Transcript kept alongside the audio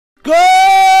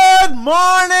Good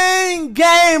morning,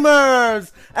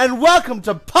 gamers, and welcome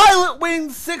to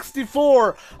Pilotwings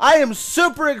 64. I am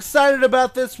super excited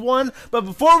about this one, but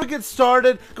before we get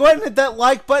started, go ahead and hit that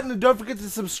like button, and don't forget to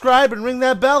subscribe and ring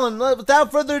that bell, and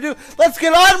without further ado, let's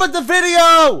get on with the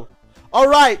video!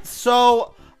 Alright,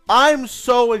 so, I'm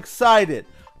so excited.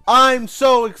 I'm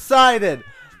so excited.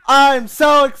 I'm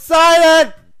so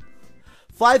excited!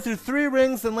 Fly through 3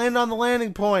 rings and land on the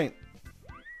landing point.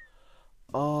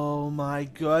 Oh my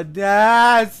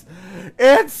goodness!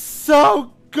 It's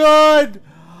so good!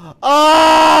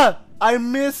 Ah! I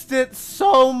missed it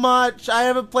so much. I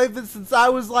haven't played this since I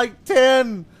was like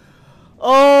 10.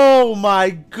 Oh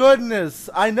my goodness.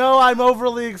 I know I'm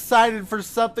overly excited for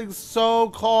something so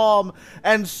calm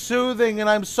and soothing, and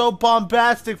I'm so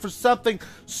bombastic for something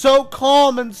so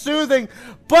calm and soothing,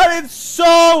 but it's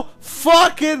so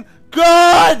fucking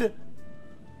good!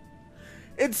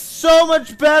 It's so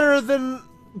much better than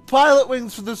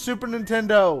Pilotwings for the Super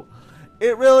Nintendo.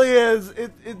 It really is.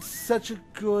 It's such a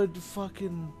good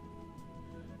fucking...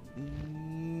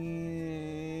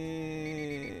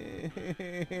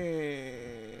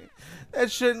 That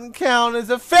shouldn't count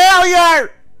as a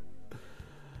failure!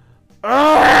 No,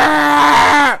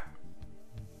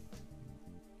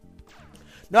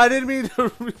 I didn't mean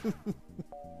to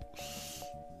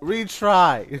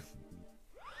retry.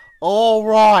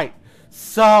 Alright,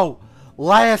 so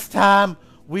last time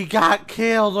we got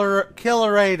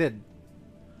killerated.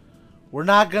 We're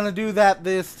not gonna do that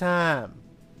this time.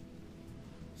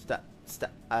 Stop.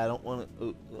 I don't want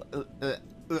to.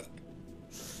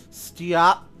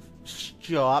 Stop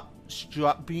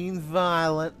being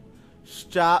violent.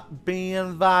 Stop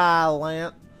being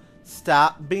violent.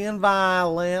 Stop being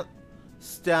violent.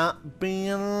 Stop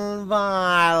being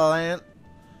violent.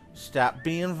 Stop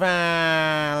being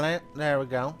violent. There we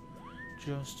go.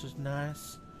 Just as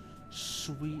nice,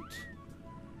 sweet,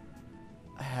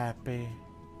 happy,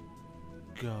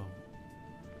 go.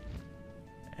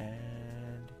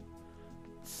 And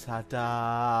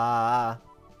ta-da!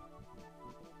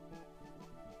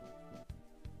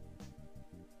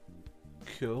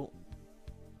 Cool.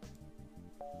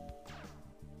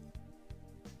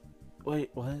 Wait,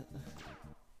 what?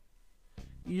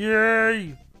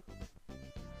 Yay!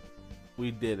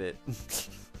 We did it.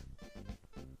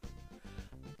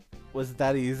 Was it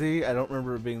that easy? I don't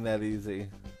remember it being that easy.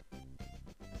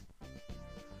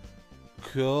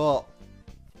 Cool.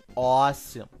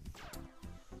 Awesome.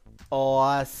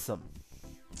 Awesome.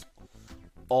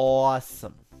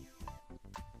 Awesome.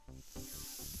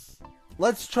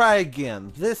 Let's try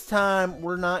again. This time,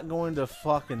 we're not going to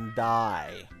fucking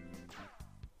die.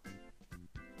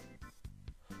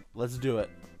 Let's do it.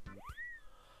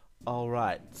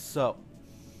 Alright, so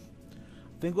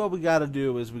I think what we gotta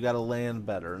do is we gotta land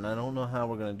better, and I don't know how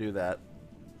we're gonna do that,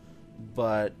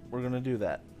 but we're gonna do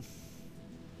that.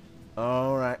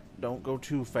 Alright, don't go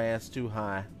too fast, too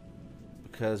high,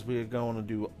 because we are going to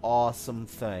do awesome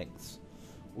things.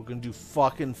 We're gonna do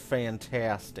fucking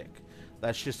fantastic.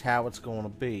 That's just how it's gonna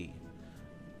be.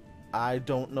 I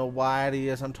don't know why it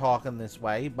is I'm talking this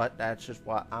way, but that's just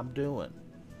what I'm doing.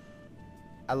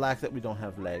 I like that we don't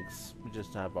have legs. We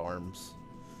just have arms.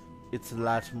 It's a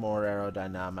lot more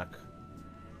aerodynamic.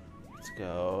 Let's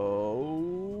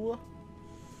go.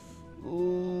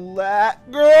 Let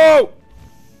go!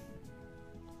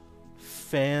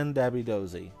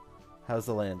 Fan-dabby-dozy. How's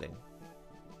the landing?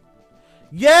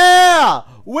 Yeah!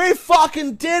 We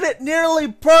fucking did it! Nearly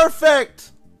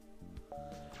perfect!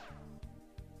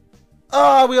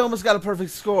 Oh, we almost got a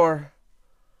perfect score.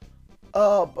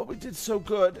 Oh, but we did so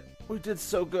good. We did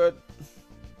so good.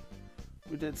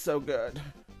 We did so good.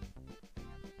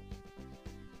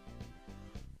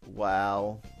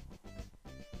 Wow.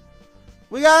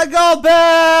 We got a gold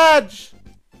badge!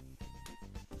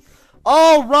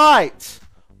 Alright.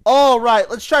 Alright,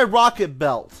 let's try rocket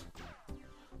belt.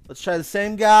 Let's try the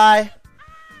same guy.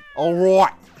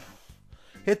 Alright.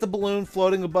 Hit the balloon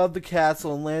floating above the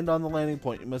castle and land on the landing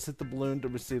point. You must hit the balloon to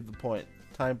receive the point.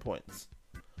 Time points.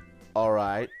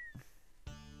 Alright.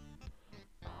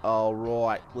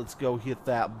 Alright, let's go hit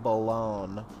that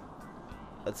balloon.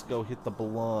 Let's go hit the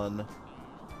balloon.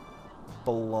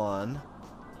 Balloon.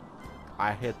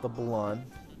 I hit the balloon.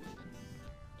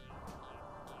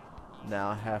 Now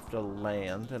I have to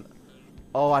land and...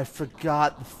 Oh, I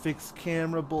forgot the fixed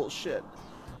camera bullshit.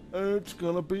 It's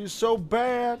gonna be so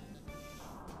bad.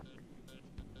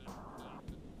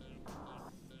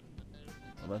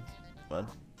 Come on, come on.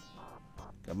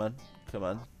 Come on, come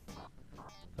on.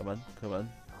 Come on, come on.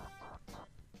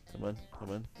 Come on,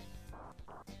 come on.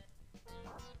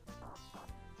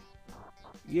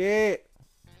 Yeah!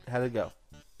 How'd it go?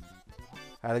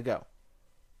 How'd it go?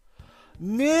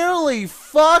 Nearly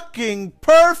fucking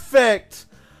perfect!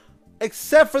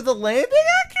 Except for the landing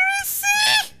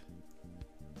accuracy?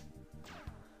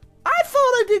 I thought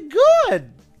I did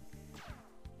good!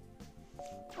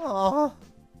 Oh.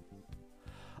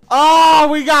 Oh,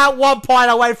 we got 1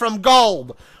 point away from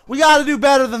gold! We gotta do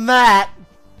better than that!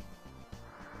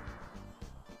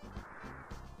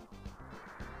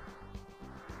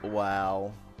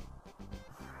 Wow.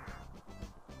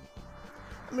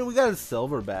 I mean, we got a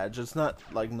silver badge. It's not,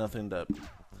 like, nothing to,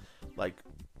 like,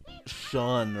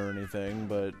 shun or anything,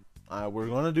 but we're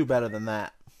gonna do better than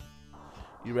that.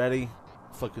 You ready?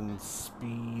 Fucking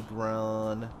speed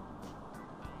run.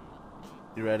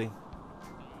 You ready?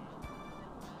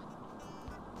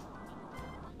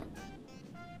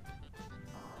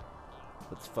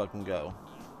 Let's fucking go.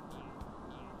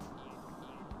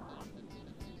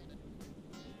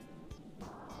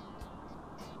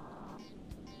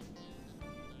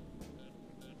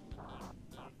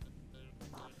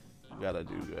 Gotta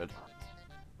do good.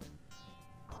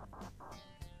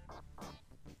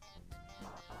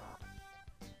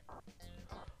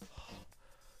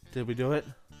 Did we do it?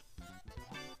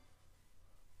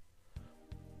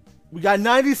 We got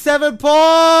 97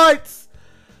 points!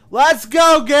 Let's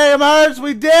go, gamers!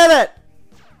 We did it!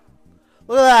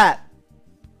 Look at that!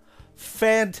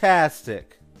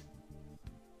 Fantastic.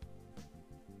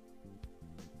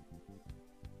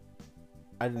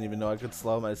 I didn't even know I could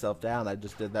slow myself down. I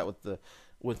just did that with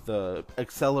the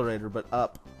accelerator, but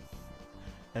up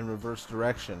and reverse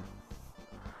direction.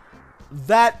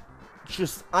 That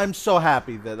just, I'm so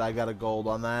happy that I got a gold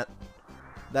on that.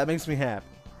 That makes me happy.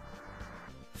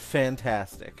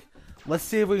 Fantastic. Let's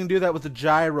see if we can do that with the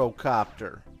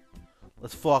gyrocopter.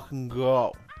 Let's fucking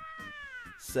go.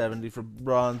 70 for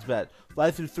bronze bet.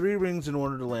 Fly through 3 rings in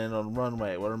order to land on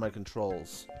runway. What are my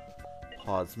controls?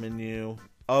 Pause menu.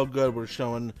 Oh, good. We're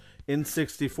showing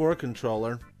N64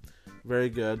 controller. Very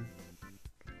good.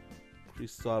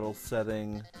 Increase throttle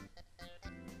setting.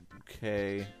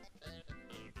 Okay.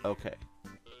 Okay.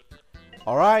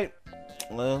 Alright.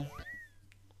 Well,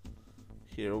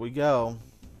 here we go.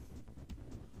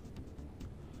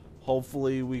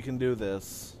 Hopefully we can do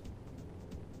this.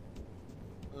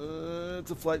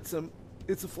 It's a flight sim.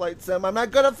 It's a flight sim. I'm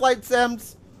not good at flight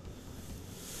sims.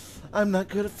 I'm not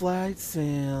good at flight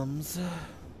sims.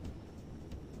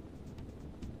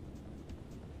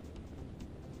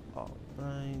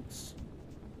 Alright.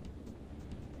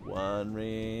 1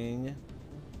 ring.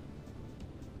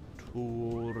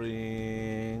 2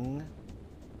 ring.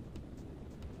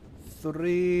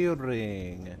 3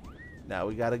 ring. Now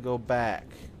we gotta go back.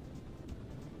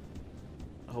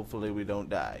 Hopefully we don't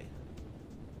die.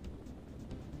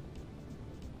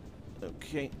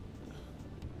 Okay.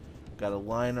 Gotta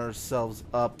line ourselves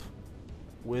up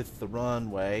with the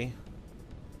runway.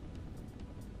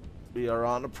 We are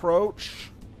on approach.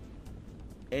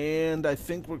 And I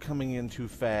think we're coming in too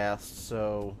fast,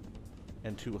 so...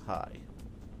 and too high.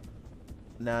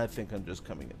 Now I think I'm just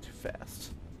coming in too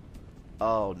fast.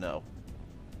 Oh, no.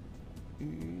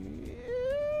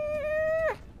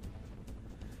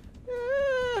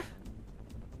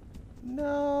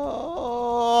 No!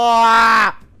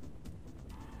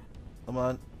 Come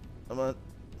on. Come on.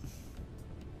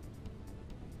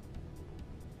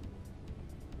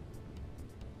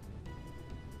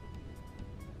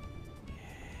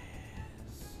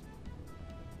 Yes.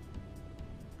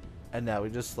 And now we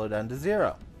just slow down to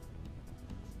 0.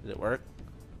 Did it work?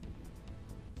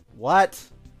 What?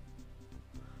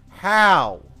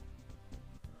 How?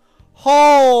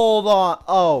 Hold on.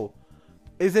 Oh.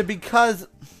 Is it because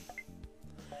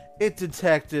it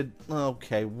detected...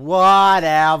 Okay,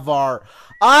 whatever.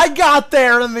 I got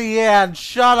there in the end.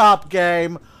 Shut up,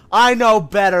 game. I know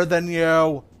better than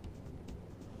you.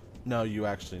 No, you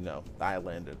actually know. I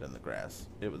landed in the grass.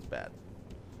 It was bad.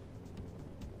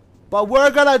 But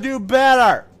we're gonna do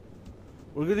better.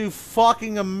 We're gonna do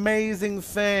fucking amazing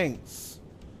things.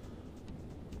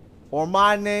 Or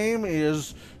my name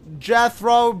is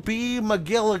Jethro B.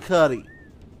 McGillicuddy.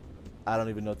 I don't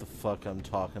even know what the fuck I'm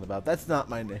talking about. That's not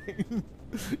my name.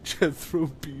 Jethro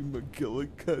B.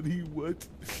 McGillicuddy, what?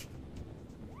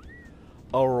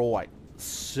 Alright,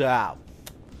 so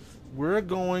we're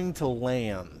going to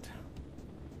land.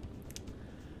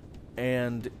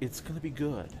 And it's gonna be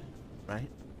good, right?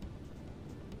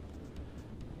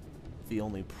 The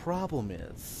only problem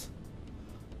is,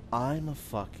 I'm a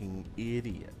fucking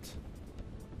idiot.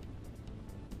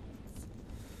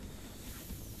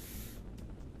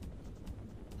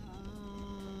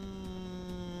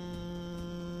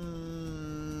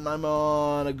 I'm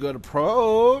on a good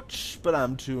approach, but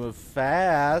I'm too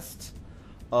fast.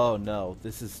 Oh no,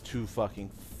 this is too fucking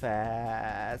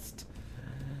fast.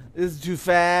 This is too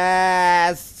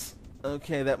fast.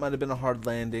 Okay, that might have been a hard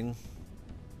landing.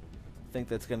 I think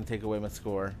that's gonna take away my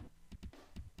score.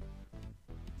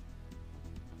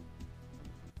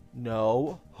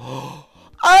 No.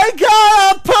 I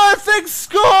got a perfect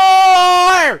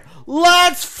score!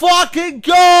 Let's fucking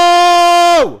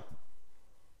go!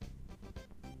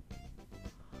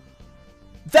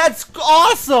 That's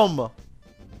awesome!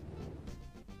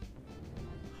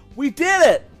 We did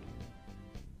it!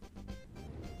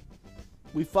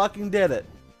 We fucking did it.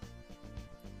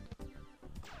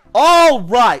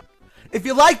 Alright! If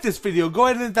you like this video, go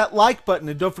ahead and hit that like button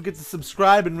and don't forget to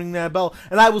subscribe and ring that bell.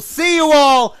 And I will see you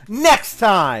all next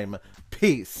time.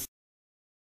 Peace.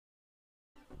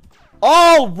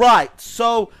 Alright,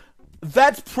 so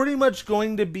that's pretty much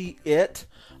going to be it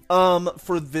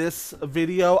for this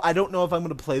video. I don't know if I'm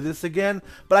going to play this again,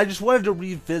 but I just wanted to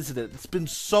revisit it. It's been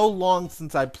so long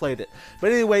since I played it.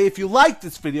 But anyway, if you like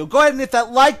this video, go ahead and hit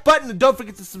that like button and don't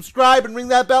forget to subscribe and ring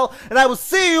that bell. And I will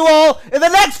see you all in the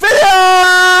next video!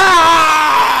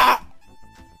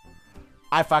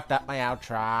 I fucked up my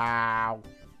outro.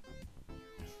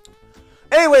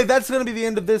 Anyway, that's going to be the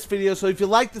end of this video. So if you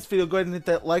like this video, go ahead and hit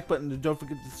that like button and don't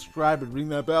forget to subscribe and ring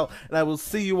that bell. And I will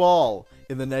see you all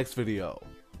in the next video.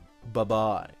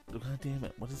 Bye-bye. God damn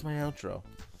it. What is my outro?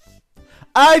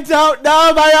 I don't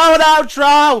know my own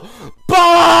outro!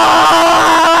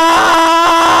 Bye!